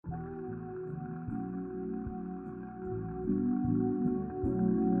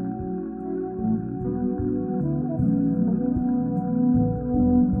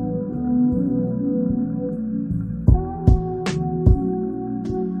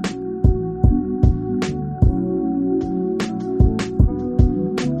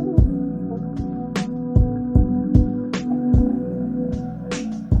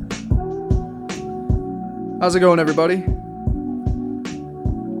How's it going, everybody?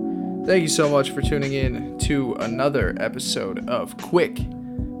 Thank you so much for tuning in to another episode of Quick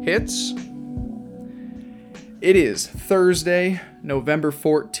Hits. It is Thursday, November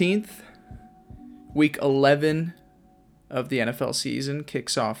 14th. Week 11 of the NFL season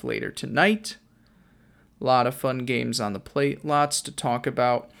kicks off later tonight. A lot of fun games on the plate, lots to talk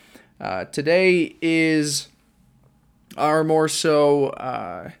about. Today is our more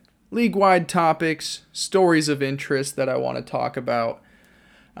so league-wide topics, stories of interest that I want to talk about.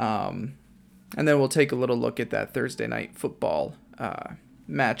 And then we'll take a little look at that Thursday night football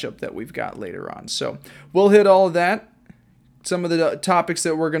matchup that we've got later on. So we'll hit all of that. Some of the topics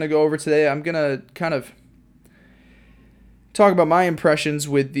that we're going to go over today, I'm going to kind of talk about my impressions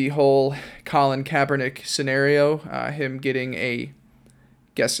with the whole Colin Kaepernick scenario, him getting a,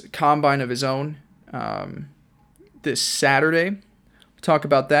 combine of his own this Saturday. Talk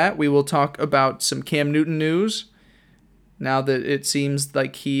about that. We will talk about some Cam Newton news now that it seems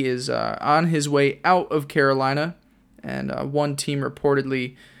like he is on his way out of Carolina, and one team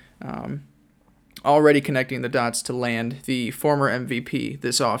reportedly already connecting the dots to land the former MVP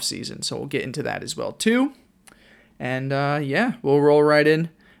this offseason. So we'll get into that as well too. And we'll roll right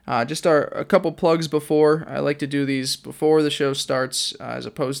in. Just a couple plugs before. I like to do these before the show starts as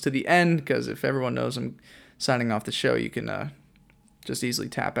opposed to the end, because if everyone knows I'm signing off the show, you can just easily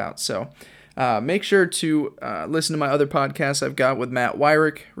tap out. So make sure to listen to my other podcasts I've got with Matt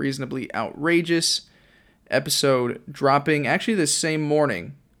Wyrick, Reasonably Outrageous, episode dropping actually this same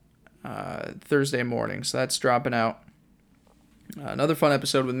morning, Thursday morning. So that's dropping out. Another fun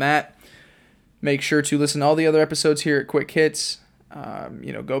episode with Matt. Make sure to listen to all the other episodes here at Quick Hits.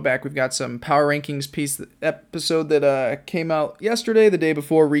 Go back. We've got some Power Rankings episode that came out yesterday, the day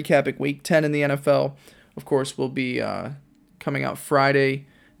before, recapping Week 10 in the NFL. Of course, we'll be coming out Friday,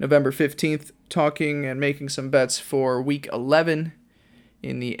 November 15th, talking and making some bets for Week 11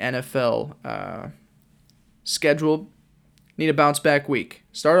 in the NFL schedule. Need a bounce-back week.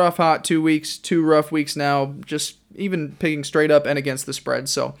 Started off hot 2 weeks, 2 rough weeks now, just even picking straight up and against the spread.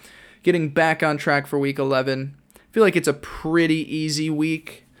 So getting back on track for Week 11. I feel like it's a pretty easy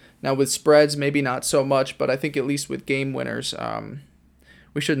week. Now with spreads, maybe not so much, but I think at least with game winners,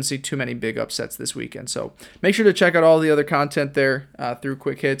 we shouldn't see too many big upsets this weekend. So make sure to check out all the other content there through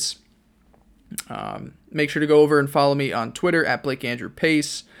Quick Hits. Make sure to go over and follow me on Twitter at Blake Andrew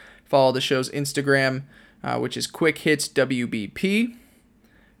Pace. Follow the show's Instagram, which is Quick Hits WBP.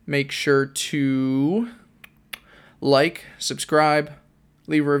 Make sure to like, subscribe,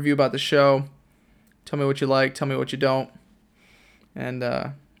 leave a review about the show. Tell me what you like, tell me what you don't. And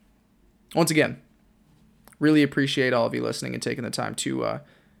once again, really appreciate all of you listening and taking the time to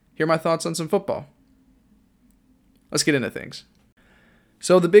hear my thoughts on some football. Let's get into things.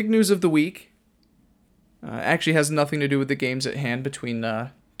 So the big news of the week actually has nothing to do with the games at hand between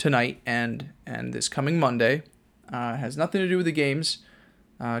tonight and this coming Monday. Has nothing to do with the games.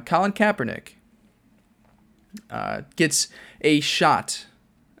 Colin Kaepernick gets a shot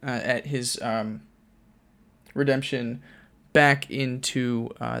at his redemption back into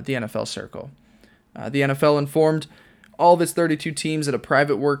the NFL circle. The NFL informed all of its 32 teams that a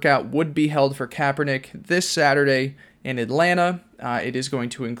private workout would be held for Kaepernick this Saturday in Atlanta. It is going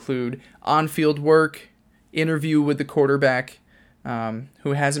to include on-field work, interview with the quarterback,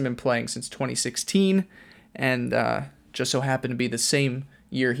 who hasn't been playing since 2016, and just so happened to be the same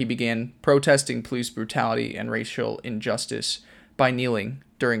year he began protesting police brutality and racial injustice by kneeling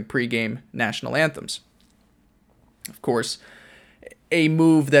during pregame national anthems. Of course, a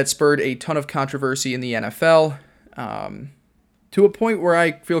move that spurred a ton of controversy in the NFL, to a point where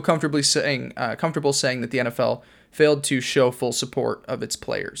I feel comfortable saying that the NFL failed to show full support of its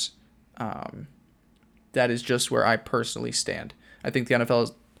players. That is just where I personally stand. I think the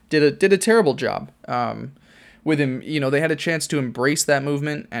NFL did a terrible job with him. They had a chance to embrace that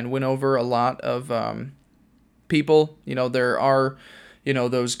movement and win over a lot of people. There are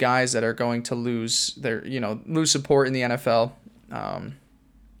those guys that are going to lose support in the NFL.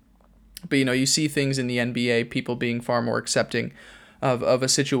 But you see things in the NBA, people being far more accepting of a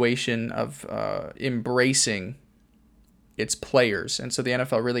situation of embracing its players. And so the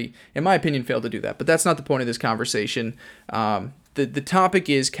NFL really, in my opinion, failed to do that. But that's not the point of this conversation. The topic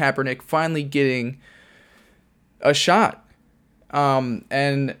is Kaepernick finally getting a shot.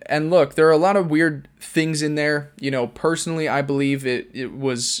 And look, there are a lot of weird things in there. Personally, I believe it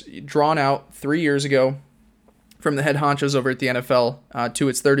was drawn out 3 years ago from the head honchos over at the NFL to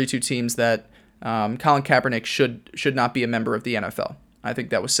its 32 teams that Colin Kaepernick should not be a member of the NFL. I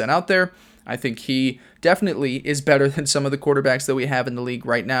think that was sent out there. I think he definitely is better than some of the quarterbacks that we have in the league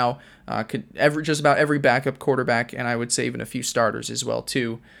right now. Just about every backup quarterback, and I would say even a few starters as well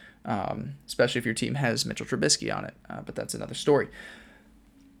too, especially if your team has Mitchell Trubisky on it. But that's another story.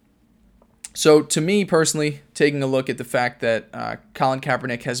 So to me personally, taking a look at the fact that Colin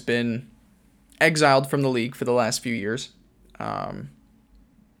Kaepernick has been exiled from the league for the last few years,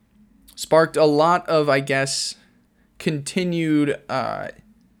 sparked a lot of, I guess, continued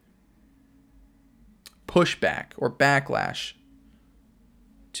pushback or backlash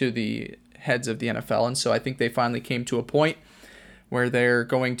to the heads of the NFL. And so I think they finally came to a point where they're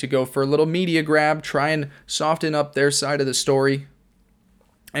going to go for a little media grab, try and soften up their side of the story,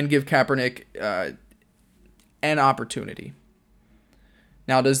 and give Kaepernick an opportunity.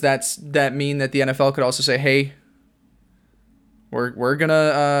 Now, does that mean that the NFL could also say, "Hey, we're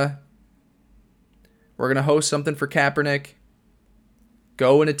gonna host something for Kaepernick.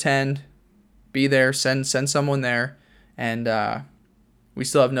 Go and attend, be there, send someone there, and we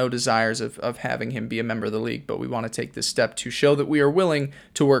still have no desires of having him be a member of the league, but we want to take this step to show that we are willing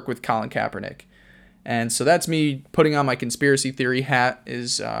to work with Colin Kaepernick." And so that's me putting on my conspiracy theory hat.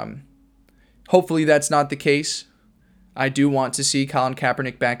 Is hopefully that's not the case. I do want to see Colin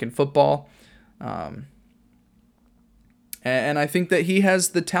Kaepernick back in football. And I think that he has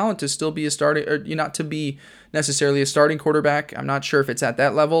the talent to still be a starting, or not to be necessarily a starting quarterback. I'm not sure if it's at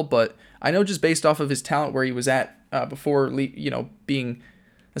that level, but I know just based off of his talent where he was at before, being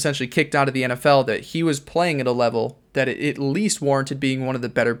essentially kicked out of the NFL, that he was playing at a level that it at least warranted being one of the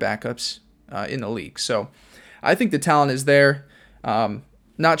better backups in the league. So I think the talent is there.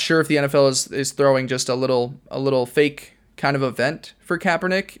 Not sure if the NFL is throwing just a little fake kind of event for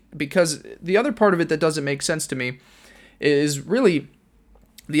Kaepernick, because the other part of it that doesn't make sense to me is really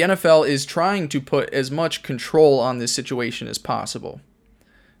the NFL is trying to put as much control on this situation as possible.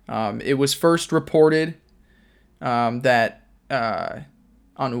 It was first reported that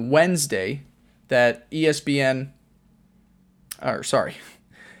on Wednesday that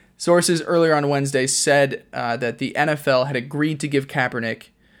sources earlier on Wednesday said that the NFL had agreed to give Kaepernick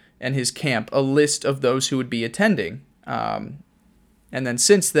and his camp a list of those who would be attending. And then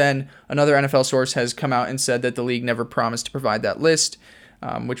since then, another NFL source has come out and said that the league never promised to provide that list,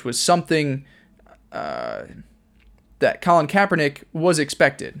 which was something that Colin Kaepernick was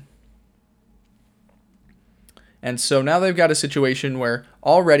expected. And so now they've got a situation where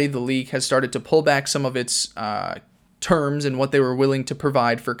already the league has started to pull back some of its terms and what they were willing to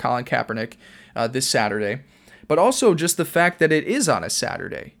provide for Colin Kaepernick this Saturday. But also just the fact that it is on a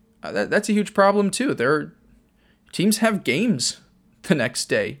Saturday. That's a huge problem too. Teams have games the next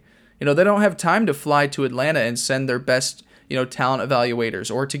day. They don't have time to fly to Atlanta and send their best, talent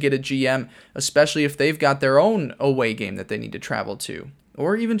evaluators, or to get a GM, especially if they've got their own away game that they need to travel to,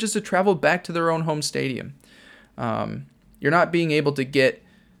 or even just to travel back to their own home stadium. You're not being able to get,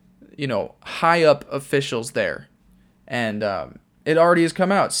 high up officials there. And it already has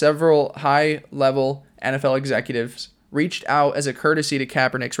come out. Several high-level NFL executives reached out as a courtesy to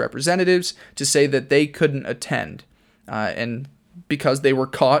Kaepernick's representatives to say that they couldn't attend, and because they were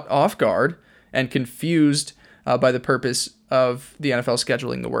caught off guard and confused by the purpose of the NFL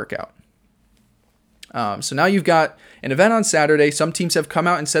scheduling the workout. So now you've got an event on Saturday. Some teams have come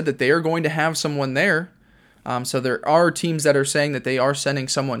out and said that they are going to have someone there. So there are teams that are saying that they are sending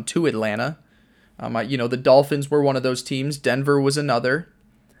someone to Atlanta. The Dolphins were one of those teams. Denver was another.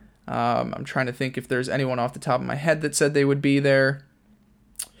 I'm trying to think if there's anyone off the top of my head that said they would be there.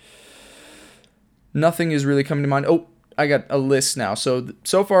 Nothing is really coming to mind. Oh, I got a list now. So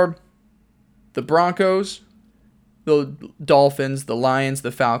far, the Broncos, the Dolphins, the Lions,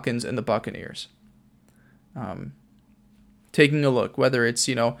 the Falcons, and the Buccaneers. Taking a look, whether it's,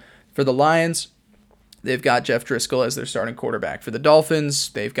 for the Lions, they've got Jeff Driscoll as their starting quarterback. For the Dolphins,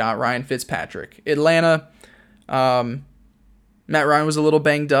 they've got Ryan Fitzpatrick. Atlanta, Matt Ryan was a little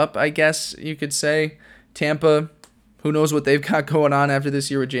banged up, I guess you could say. Tampa, who knows what they've got going on after this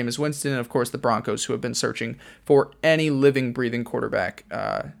year with Jameis Winston. And, of course, the Broncos, who have been searching for any living, breathing quarterback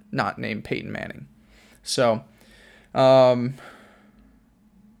not named Peyton Manning. So, oh,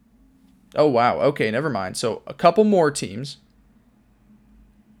 wow. Okay, never mind. So, a couple more teams.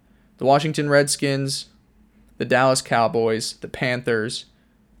 The Washington Redskins, the Dallas Cowboys, the Panthers,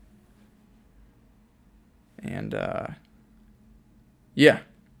 and, yeah.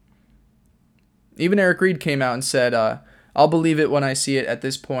 Even Eric Reed came out and said, I'll believe it when I see it. At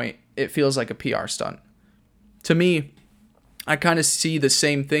this point, it feels like a PR stunt. To me, I kind of see the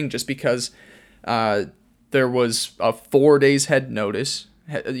same thing, just because there was a 4 days head notice,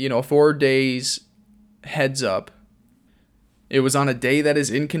 4 days heads up It was on a day that is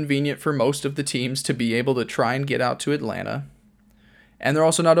inconvenient for most of the teams to be able to try and get out to Atlanta. And they're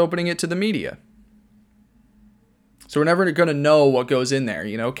also not opening it to the media. So we're never going to know what goes in there.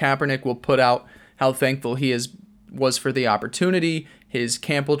 Kaepernick will put out how thankful he was for the opportunity. His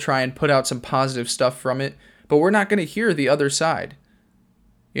camp will try and put out some positive stuff from it. But we're not going to hear the other side.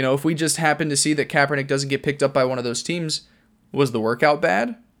 If we just happen to see that Kaepernick doesn't get picked up by one of those teams, was the workout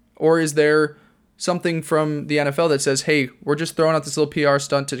bad? Or is there something from the NFL that says, hey, we're just throwing out this little PR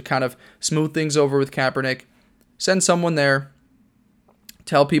stunt to kind of smooth things over with Kaepernick. Send someone there.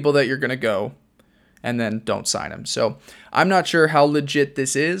 Tell people that you're going to go. And then don't sign him. So I'm not sure how legit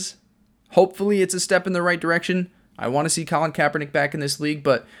this is. Hopefully it's a step in the right direction. I want to see Colin Kaepernick back in this league.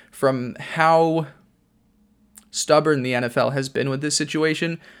 But from how stubborn the NFL has been with this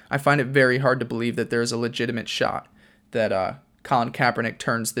situation, I find it very hard to believe that there's a legitimate shot that Colin Kaepernick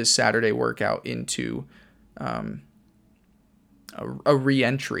turns this Saturday workout into a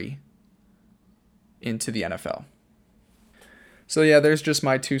re-entry into the NFL. So yeah, there's just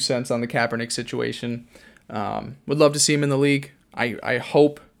my 2 cents on the Kaepernick situation. Would love to see him in the league. I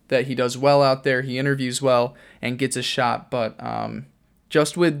hope that he does well out there, he interviews well, and gets a shot. But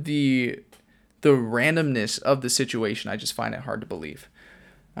just with the randomness of the situation, I just find it hard to believe.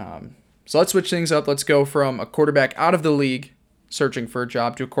 So let's switch things up. Let's go from a quarterback out of the league searching for a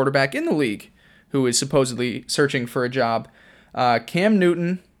job to a quarterback in the league who is supposedly searching for a job. Cam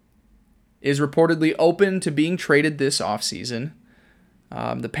Newton is reportedly open to being traded this offseason.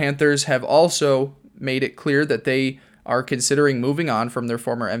 The Panthers have also made it clear that they are considering moving on from their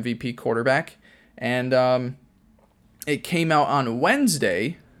former MVP quarterback. And it came out on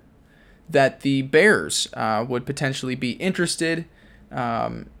Wednesday that the Bears would potentially be interested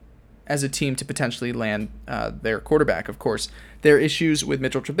as a team to potentially land their quarterback. Of course, there are issues with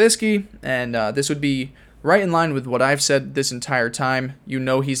Mitchell Trubisky, and this would be right in line with what I've said this entire time.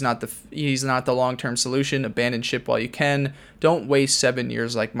 He's not the long-term solution. Abandon ship while you can. Don't waste 7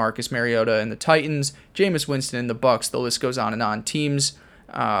 years like Marcus Mariota and the Titans, Jameis Winston and the Bucs. The list goes on and on. Teams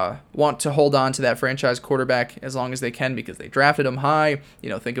want to hold on to that franchise quarterback as long as they can because they drafted him high.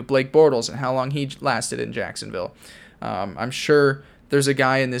 Think of Blake Bortles and how long he lasted in Jacksonville. I'm sure there's a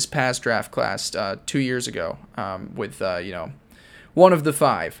guy in this past draft class 2 years ago with one of the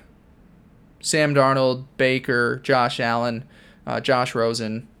 5. Sam Darnold, Baker, Josh Allen, Josh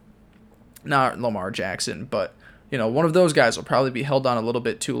Rosen, not Lamar Jackson, but one of those guys will probably be held on a little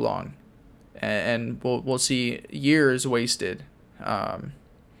bit too long, and we'll see years wasted, by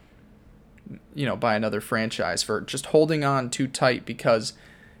another franchise for just holding on too tight because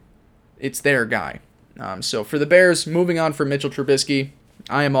it's their guy. So for the Bears, moving on from Mitchell Trubisky,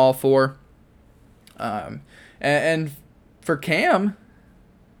 I am all for. And for Cam,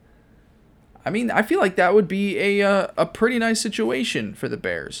 I feel like that would be a pretty nice situation for the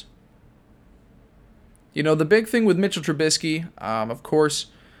Bears. The big thing with Mitchell Trubisky, of course,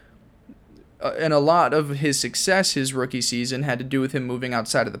 and a lot of his success his rookie season had to do with him moving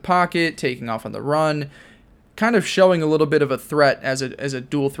outside of the pocket, taking off on the run, kind of showing a little bit of a threat as a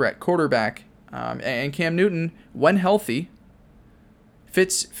dual threat quarterback. And Cam Newton, when healthy,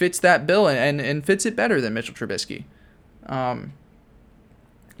 fits that bill and fits it better than Mitchell Trubisky.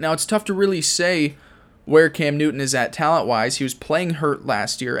 Now, it's tough to really say where Cam Newton is at talent-wise. He was playing hurt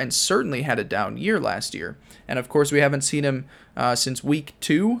last year and certainly had a down year last year. And, of course, we haven't seen him since week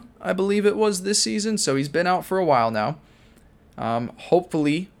 2, I believe it was, this season. So he's been out for a while now.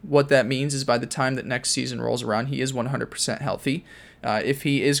 Hopefully, what that means is by the time that next season rolls around, he is 100% healthy. If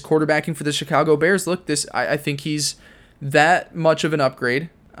he is quarterbacking for the Chicago Bears, look, I think he's that much of an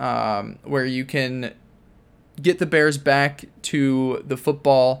upgrade where you can get the Bears back to the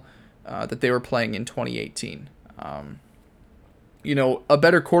football that they were playing in 2018. A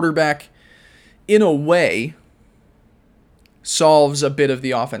better quarterback, in a way, solves a bit of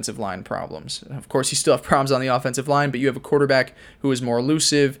the offensive line problems. Of course, you still have problems on the offensive line, but you have a quarterback who is more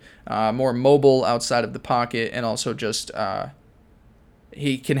elusive, more mobile outside of the pocket, and also just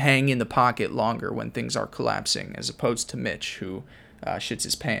he can hang in the pocket longer when things are collapsing, as opposed to Mitch, who shits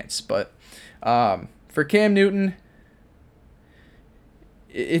his pants. But for Cam Newton,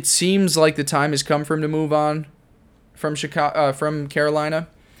 it seems like the time has come for him to move on from Carolina.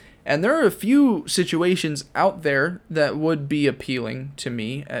 And there are a few situations out there that would be appealing to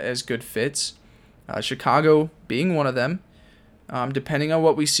me as good fits. Chicago being one of them, depending on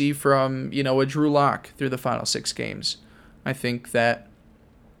what we see from, a Drew Lock through the final 6 games. I think that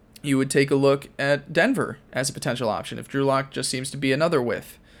you would take a look at Denver as a potential option if Drew Lock just seems to be another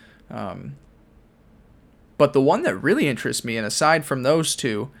whiff. But the one that really interests me, and aside from those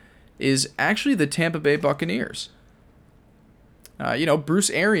two, is actually the Tampa Bay Buccaneers. Bruce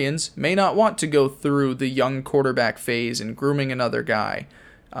Arians may not want to go through the young quarterback phase and grooming another guy.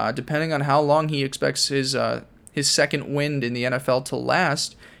 Depending on how long he expects his second wind in the NFL to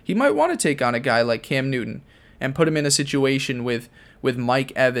last, he might want to take on a guy like Cam Newton and put him in a situation with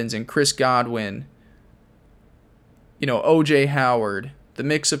Mike Evans and Chris Godwin, O.J. Howard, the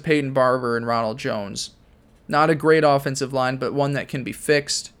mix of Peyton Barber and Ronald Jones. Not a great offensive line, but one that can be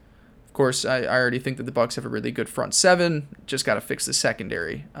fixed. Of course, I already think that the Bucs have a really good front seven. Just got to fix the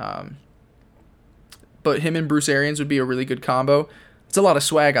secondary. But him and Bruce Arians would be a really good combo. It's a lot of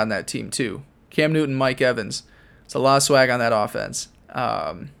swag on that team, too. Cam Newton, Mike Evans. It's a lot of swag on that offense.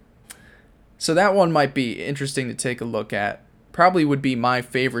 So that one might be interesting to take a look at. Probably would be my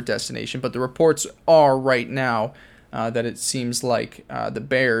favorite destination, but the reports are right now that it seems like the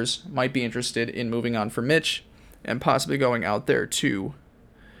Bears might be interested in moving on for Mitch and possibly going out there to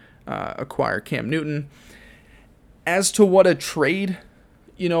acquire Cam Newton. As to what a trade,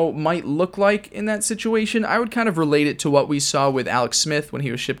 might look like in that situation, I would kind of relate it to what we saw with Alex Smith when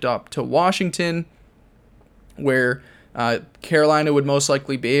he was shipped up to Washington, where Carolina would most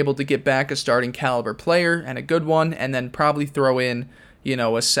likely be able to get back a starting caliber player and a good one, and then probably throw in,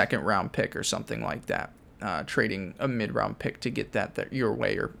 a second round pick or something like that, trading a mid-round pick to get that your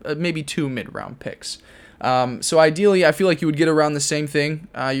way, or maybe 2 mid-round picks. So ideally, I feel like you would get around the same thing.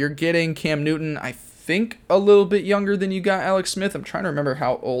 You're getting Cam Newton, I think, a little bit younger than you got Alex Smith. I'm trying to remember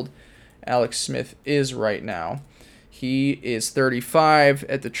how old Alex Smith is right now. He is 35.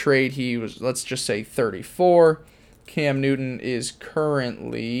 At the trade, he was, let's just say, 34. Cam Newton is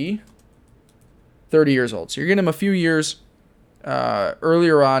currently 30 years old. So you're getting him a few years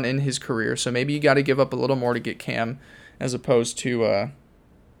earlier on in his career. So maybe you got to give up a little more to get Cam as opposed to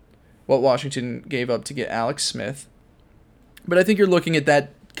what Washington gave up to get Alex Smith. But I think you're looking at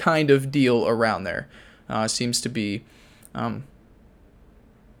that kind of deal around there. Seems to be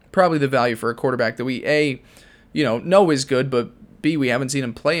probably the value for a quarterback that we, know is good, but B, we haven't seen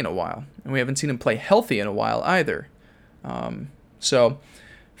him play in a while. And we haven't seen him play healthy in a while either. So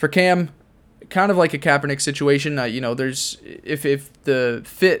for Cam, kind of like a Kaepernick situation, there's if the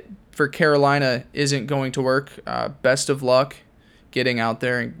fit for Carolina isn't going to work, best of luck getting out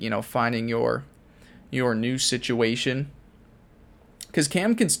there and, finding your new situation. Because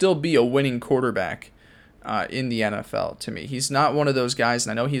Cam can still be a winning quarterback in the NFL to me. He's not one of those guys,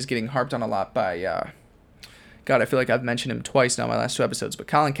 and I know he's getting harped on a lot by, I feel like I've mentioned him twice now in my last 2 episodes, but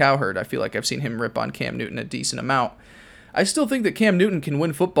Colin Cowherd, I feel like I've seen him rip on Cam Newton a decent amount. I still think that Cam Newton can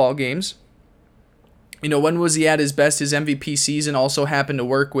win football games. When was he at his best? His MVP season also happened to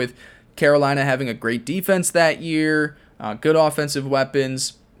work with Carolina having a great defense that year, good offensive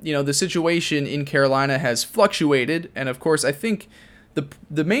weapons. The situation in Carolina has fluctuated, and of course, I think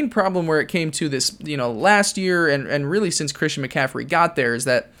the main problem where it came to this, last year and really since Christian McCaffrey got there is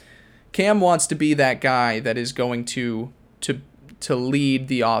that Cam wants to be that guy that is going to lead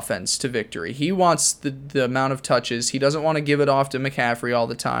the offense to victory. He wants the amount of touches. He doesn't want to give it off to McCaffrey all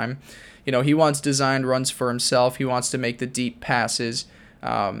the time. He wants designed runs for himself. He wants to make the deep passes.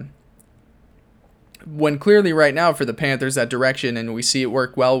 When clearly right now for the Panthers that direction, and we see it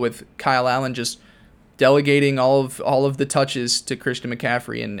work well with Kyle Allen just delegating all of the touches to Christian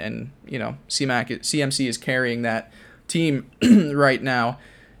McCaffrey, and CMC is carrying that team right now.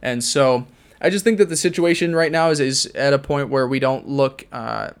 And so I just think that the situation right now is at a point where we don't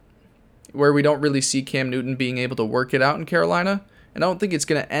really see Cam Newton being able to work it out in Carolina. And I don't think it's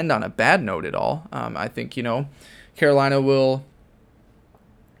going to end on a bad note at all. I think, Carolina will,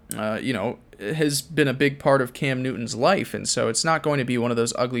 has been a big part of Cam Newton's life. And so it's not going to be one of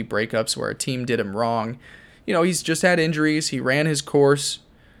those ugly breakups where a team did him wrong. He's just had injuries. He ran his course.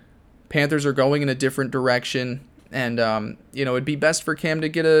 Panthers are going in a different direction. And, it'd be best for Cam to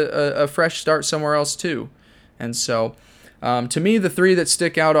get a fresh start somewhere else too. And so, to me, the 3 that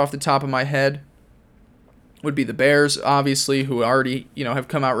stick out off the top of my head would be the Bears, obviously, who already, have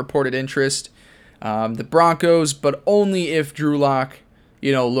come out reported interest. The Broncos, but only if Drew Lock,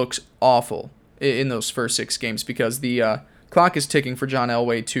 looks awful in those first 6 games, because the clock is ticking for John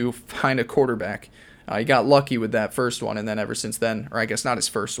Elway to find a quarterback. He got lucky with that first one, and then ever since then, or I guess not his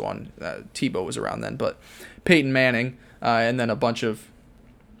first one, Tebow was around then, but Peyton Manning, and then a bunch of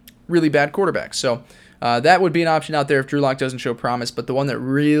really bad quarterbacks. So that would be an option out there if Drew Lock doesn't show promise, but the one that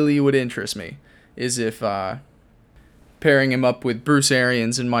really would interest me is if pairing him up with Bruce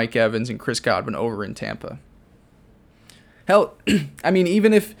Arians and Mike Evans and Chris Godwin over in Tampa. Hell, I mean,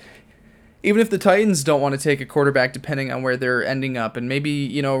 even if the Titans don't want to take a quarterback, depending on where they're ending up, and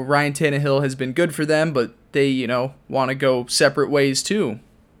maybe, Ryan Tannehill has been good for them, but they, want to go separate ways too.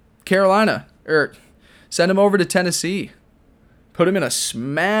 Carolina, or send him over to Tennessee. Put him in a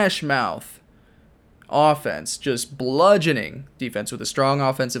smash mouth offense, just bludgeoning defense with a strong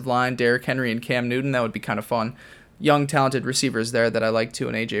offensive line, Derrick Henry and Cam Newton. That would be kind of fun. Young, talented receivers there that I like too,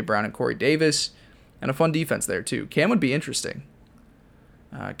 and A.J. Brown and Corey Davis. And a fun defense there too. Cam would be interesting.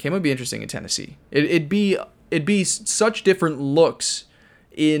 Cam would be interesting in Tennessee. It'd be such different looks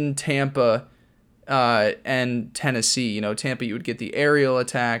in Tampa and Tennessee. Tampa, you would get the aerial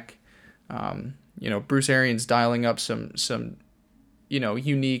attack. Bruce Arians dialing up some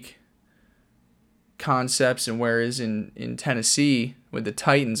unique concepts, and whereas in Tennessee with the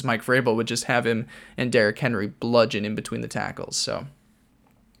Titans, Mike Vrabel would just have him and Derrick Henry bludgeon in between the tackles. So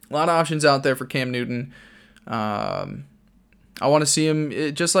a lot of options out there for Cam Newton. I want to see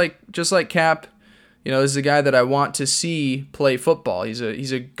him just like Cap. This is a guy that I want to see play football. He's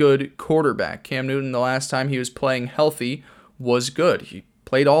a good quarterback. Cam Newton, the last time he was playing healthy, was good. He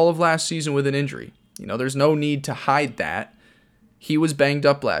played all of last season with an injury. There's no need to hide that. He was banged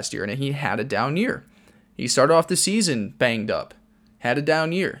up last year, and he had a down year. He started off the season banged up, had a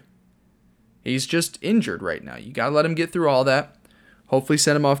down year. He's just injured right now. You got to let him get through all that. Hopefully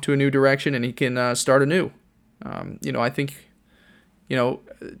send him off to a new direction, and he can start anew. I think,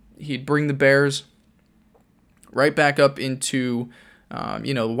 he'd bring the Bears right back up into,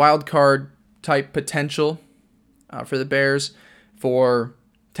 wild card type potential for the Bears. For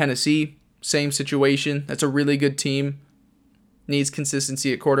Tennessee, same situation. That's a really good team. Needs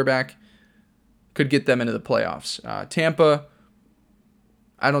consistency at quarterback. Could get them into the playoffs. Tampa,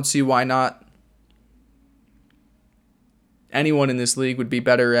 I don't see why not. Anyone in this league would be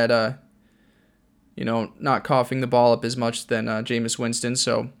better at, not coughing the ball up as much than Jameis Winston.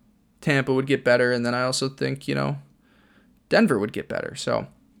 So Tampa would get better. And then I also think, Denver would get better. So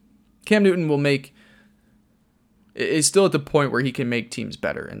Cam Newton is still at the point where he can make teams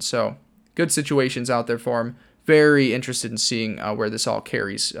better. And so good situations out there for him. Very interested in seeing where this all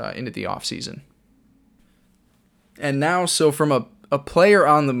carries into the offseason. And now, so from a player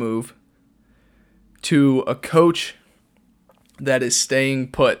on the move to a coach that is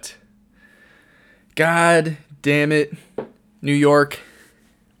staying put. God damn it, New York.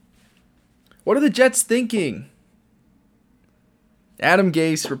 What are the Jets thinking? Adam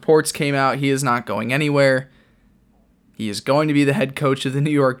Gase, reports came out, he is not going anywhere. He is going to be the head coach of the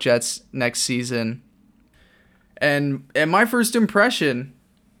New York Jets next season. And my first impression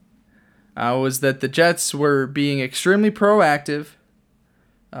was that the Jets were being extremely proactive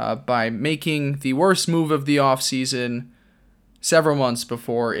by making the worst move of the offseason several months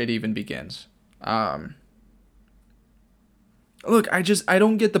before it even begins. Look, I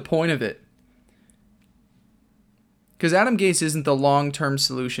don't get the point of it. Because Adam Gase isn't the long-term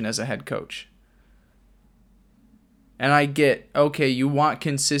solution as a head coach. And I get, okay, you want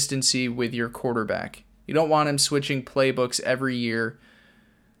consistency with your quarterback. You don't want him switching playbooks every year.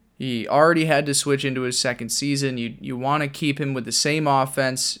 He already had to switch into his second season. You want to keep him with the same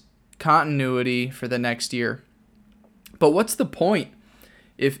offense, continuity for the next year. But what's the point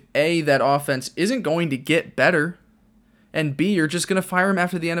if A, that offense isn't going to get better, and B, you're just going to fire him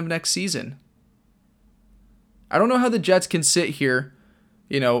after the end of next season? I don't know how the Jets can sit here,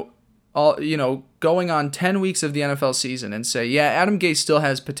 going on 10 weeks of the NFL season and say, yeah, Adam Gase still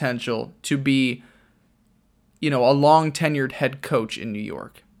has potential to be, a long tenured head coach in New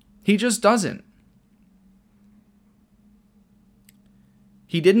York. He just doesn't.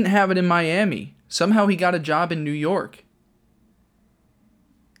 He didn't have it in Miami. Somehow he got a job in New York.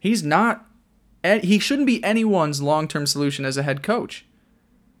 He shouldn't be anyone's long-term solution as a head coach.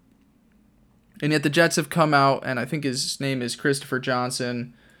 And yet the Jets have come out, and I think his name is Christopher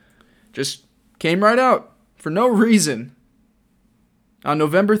Johnson, just came right out for no reason on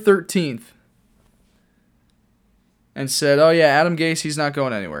November 13th and said, oh yeah, Adam Gase, he's not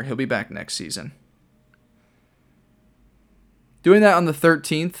going anywhere. He'll be back next season. Doing that on the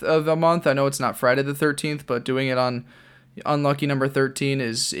 13th of a month, I know it's not Friday the 13th, but doing it on unlucky number 13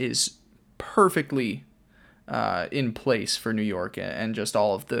 is perfectly in place for New York and just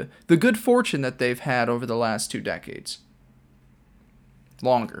all of the good fortune that they've had over the last 2 decades.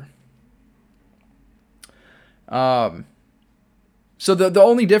 Longer. So the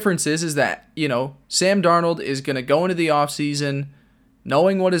only difference is that, Sam Darnold is going to go into the offseason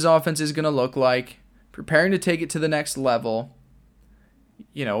knowing what his offense is going to look like, preparing to take it to the next level,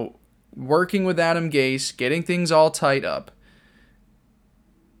 working with Adam Gase, getting things all tight up.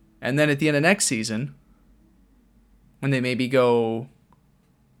 And then at the end of next season, when they maybe go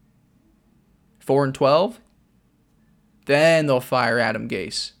 4-12, then they'll fire Adam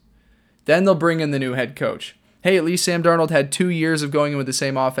Gase. Then they'll bring in the new head coach. Hey, at least Sam Darnold had 2 years of going in with the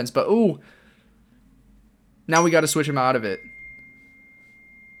same offense, but now we got to switch him out of it.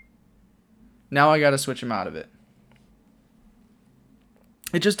 Now I got to switch him out of it.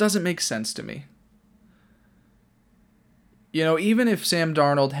 It just doesn't make sense to me. You know, even if Sam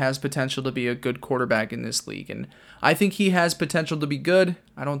Darnold has potential to be a good quarterback in this league, and I think he has potential to be good,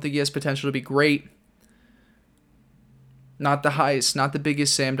 I don't think he has potential to be great. Not the highest, not the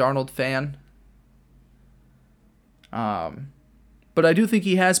biggest Sam Darnold fan. But I do think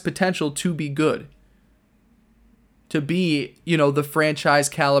he has potential to be good. To be, you know, the franchise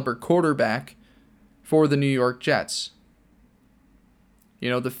caliber quarterback for the New York Jets. You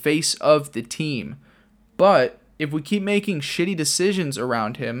know, the face of the team. But if we keep making shitty decisions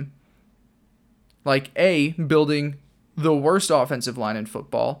around him, like A, building the worst offensive line in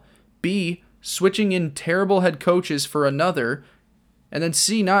football, B, switching in terrible head coaches for another, and then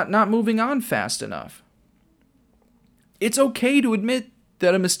C, not moving on fast enough. It's okay to admit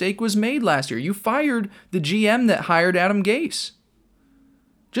that a mistake was made last year. You fired the GM that hired Adam Gase.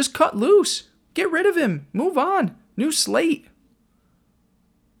 Just cut loose. Get rid of him. Move on. New slate.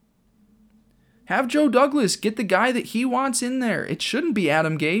 Have Joe Douglas get the guy that he wants in there. It shouldn't be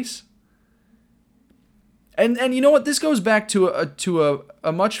Adam Gase. And you know what? This goes back to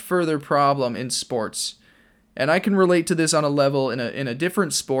a much further problem in sports. And I can relate to this on a level in a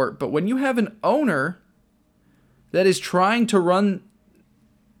different sport. But when you have an owner that is trying to run,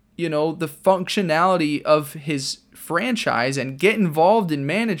 you know, the functionality of his franchise and get involved in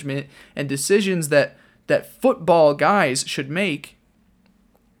management and decisions that football guys should make,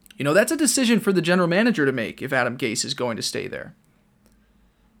 you know, that's a decision for the general manager to make if Adam Gase is going to stay there.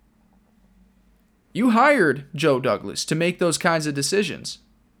 You hired Joe Douglas to make those kinds of decisions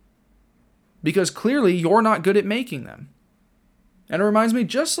because clearly you're not good at making them. And it reminds me,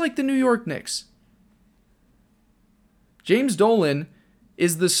 just like the New York Knicks, James Dolan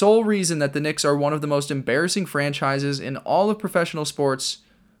is the sole reason that the Knicks are one of the most embarrassing franchises in all of professional sports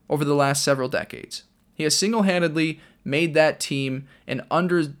over the last several decades. He has single-handedly made that team an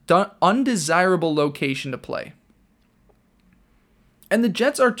undesirable location to play. And the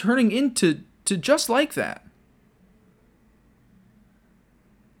Jets are turning into just like that.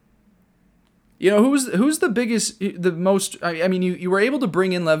 You know, who's the biggest, the most, I mean, you were able to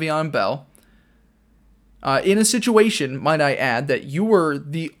bring in Le'Veon Bell in a situation, might I add, that you were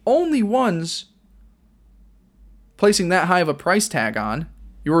the only ones placing that high of a price tag on.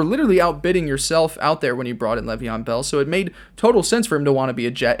 You were literally outbidding yourself out there when you brought in Le'Veon Bell, so it made total sense for him to want to be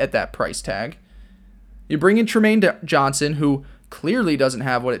a Jet at that price tag. You bring in Tremaine Johnson, who clearly doesn't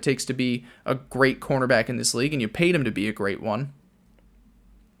have what it takes to be a great cornerback in this league, and you paid him to be a great one.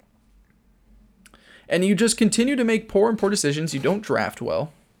 And you just continue to make poor decisions. You don't draft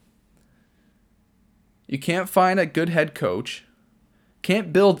well. You can't find a good head coach.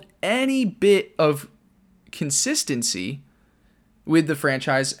 Can't build any bit of consistency with the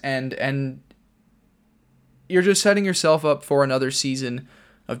franchise, and you're just setting yourself up for another season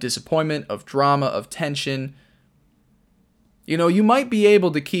of disappointment, of drama, of tension. You know, you might be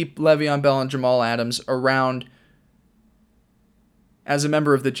able to keep Le'Veon Bell and Jamal Adams around as a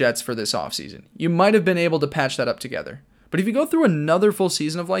member of the Jets for this offseason. You might have been able to patch that up together. But if you go through another full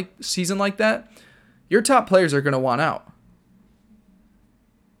season like that, your top players are going to want out.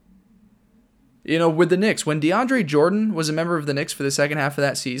 You know, with the Knicks, when DeAndre Jordan was a member of the Knicks for the second half of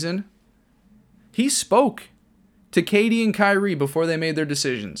that season, he spoke to KD and Kyrie before they made their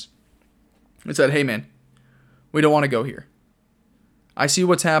decisions and said, hey man, we don't want to go here. I see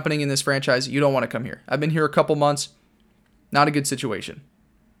what's happening in this franchise. You don't want to come here. I've been here a couple months. Not a good situation.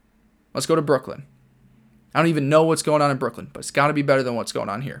 Let's go to Brooklyn. I don't even know what's going on in Brooklyn, but it's got to be better than what's going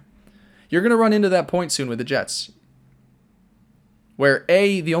on here. You're going to run into that point soon with the Jets, where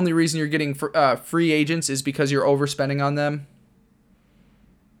A, the only reason you're getting free agents is because you're overspending on them.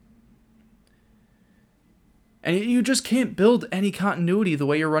 And you just can't build any continuity the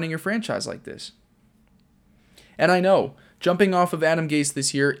way you're running your franchise like this. And I know, jumping off of Adam Gase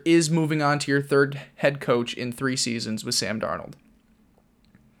this year is moving on to your third head coach in 3 seasons with Sam Darnold.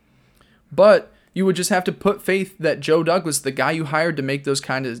 But you would just have to put faith that Joe Douglas, the guy you hired to make those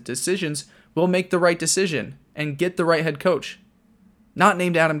kind of decisions, will make the right decision and get the right head coach. Not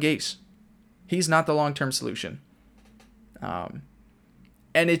named Adam Gase. He's not the long-term solution. And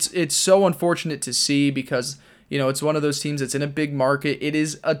it's so unfortunate to see because, you know, it's one of those teams that's in a big market.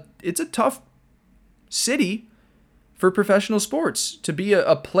 It's a tough city for professional sports. To be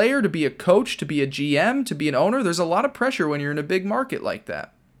a player, to be a coach, to be a GM, to be an owner, there's a lot of pressure when you're in a big market like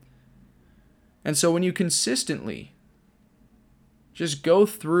that. And so when you consistently just go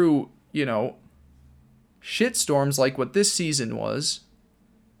through, you know, shitstorms like what this season was,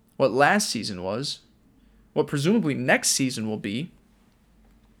 what last season was, what presumably next season will be,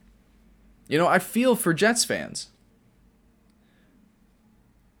 I feel for Jets fans.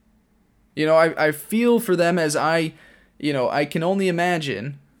 I feel for them as I can only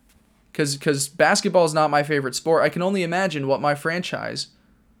imagine, because basketball is not my favorite sport. I can only imagine what my franchise,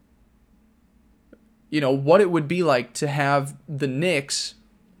 what it would be like to have the Knicks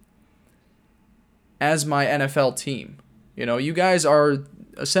as my NFL team. You guys are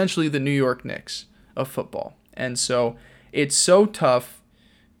essentially the New York Knicks of football. And so it's so tough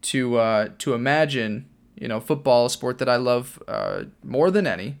to imagine, football, a sport that I love more than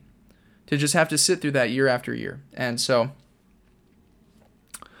any, to just have to sit through that year after year. And so,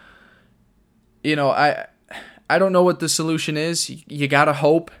 I don't know what the solution is. You got to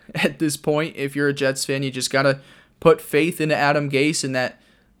hope at this point. If you're a Jets fan, you just got to put faith into Adam Gase and that,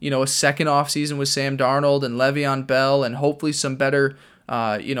 a second offseason with Sam Darnold and Le'Veon Bell and hopefully some better,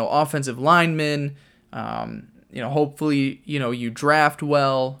 offensive linemen. Hopefully, you draft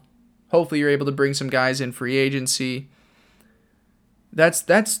well. Hopefully you're able to bring some guys in free agency. That's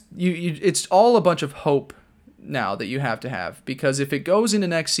it's all a bunch of hope now that you have to have, because if it goes into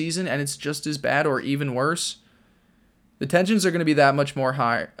next season and it's just as bad or even worse, the tensions are going to be that much more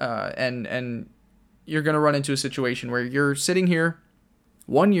high, and you're going to run into a situation where you're sitting here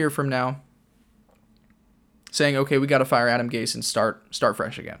 1 year from now saying, okay, we got to fire Adam Gase and start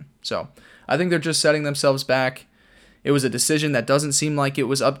fresh again. So I think they're just setting themselves back. It was a decision that doesn't seem like it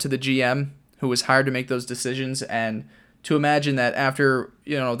was up to the GM who was hired to make those decisions, and to imagine that after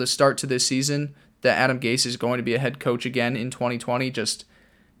the start to this season that Adam Gase is going to be a head coach again in 2020 just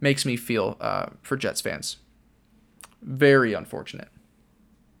makes me feel for Jets fans. Very unfortunate.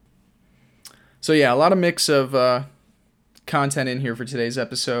 So yeah, a lot of mix of content in here for today's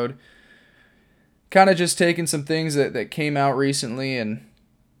episode. Kind of just taking some things that came out recently and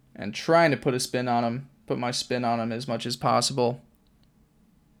trying to put my spin on them as much as possible.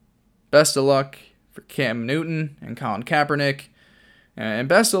 Best of luck for Cam Newton and Colin Kaepernick, and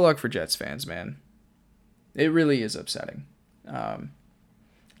best of luck for Jets fans, man. It really is upsetting.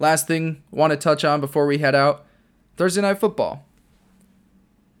 Last thing I want to touch on before we head out, Thursday Night Football.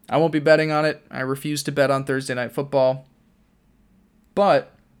 I won't be betting on it. I refuse to bet on Thursday Night Football.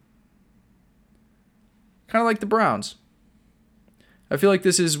 But, kind of like the Browns, I feel like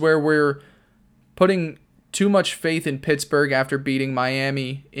this is where we're putting too much faith in Pittsburgh after beating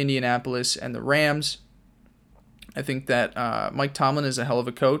Miami, Indianapolis, and the Rams. I think that Mike Tomlin is a hell of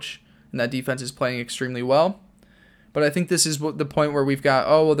a coach, and that defense is playing extremely well. But I think this is the point where we've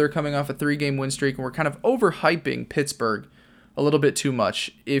got, they're coming off a 3-game win streak, and we're kind of overhyping Pittsburgh a little bit too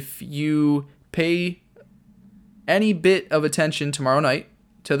much. If you pay any bit of attention tomorrow night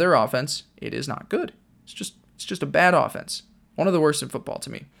to their offense, it is not good. It's just a bad offense. One of the worst in football to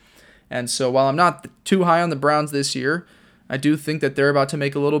me. And so while I'm not too high on the Browns this year, I do think that they're about to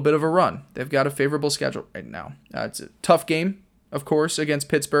make a little bit of a run. They've got a favorable schedule right now. It's a tough game, of course, against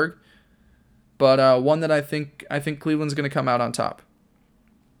Pittsburgh, but one that I think Cleveland's going to come out on top.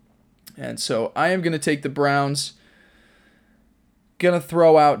 And so I am going to take the Browns. Going to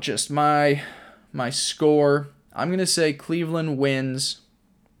throw out just my score. I'm going to say Cleveland wins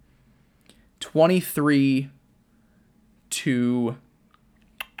 23 to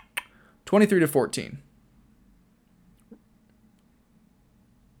 14.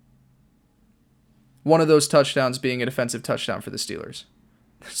 One of those touchdowns being a defensive touchdown for the Steelers.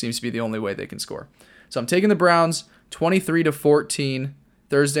 Seems to be the only way they can score. So I'm taking the Browns 23 to 14.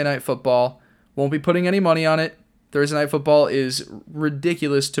 Thursday Night Football. Won't be putting any money on it. Thursday Night Football is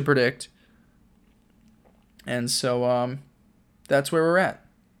ridiculous to predict. And so that's where we're at.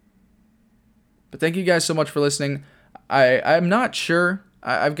 But thank you guys so much for listening. I'm not sure.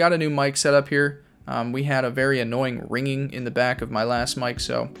 I've got a new mic set up here. We had a very annoying ringing in the back of my last mic,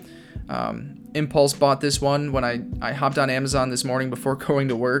 so Impulse bought this one when I hopped on Amazon this morning before going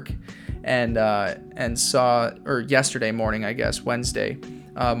to work, and saw, or yesterday morning, I guess, Wednesday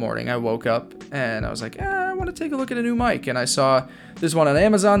morning, I woke up and I was like, I want to take a look at a new mic, and I saw this one on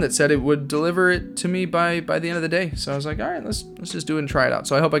Amazon that said it would deliver it to me by the end of the day. So I was like, all right, let's just do it and try it out.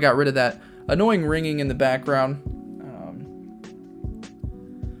 So I hope I got rid of that annoying ringing in the background.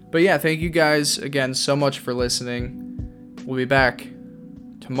 But yeah, thank you guys again so much for listening. We'll be back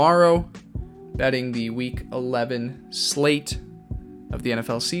tomorrow betting the Week 11 slate of the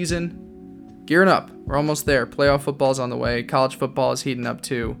NFL season. Gearing up. We're almost there. Playoff football's on the way. College football is heating up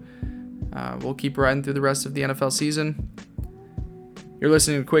too. We'll keep riding through the rest of the NFL season. You're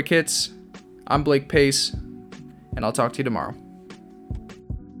listening to Quick Hits. I'm Blake Pace, and I'll talk to you tomorrow.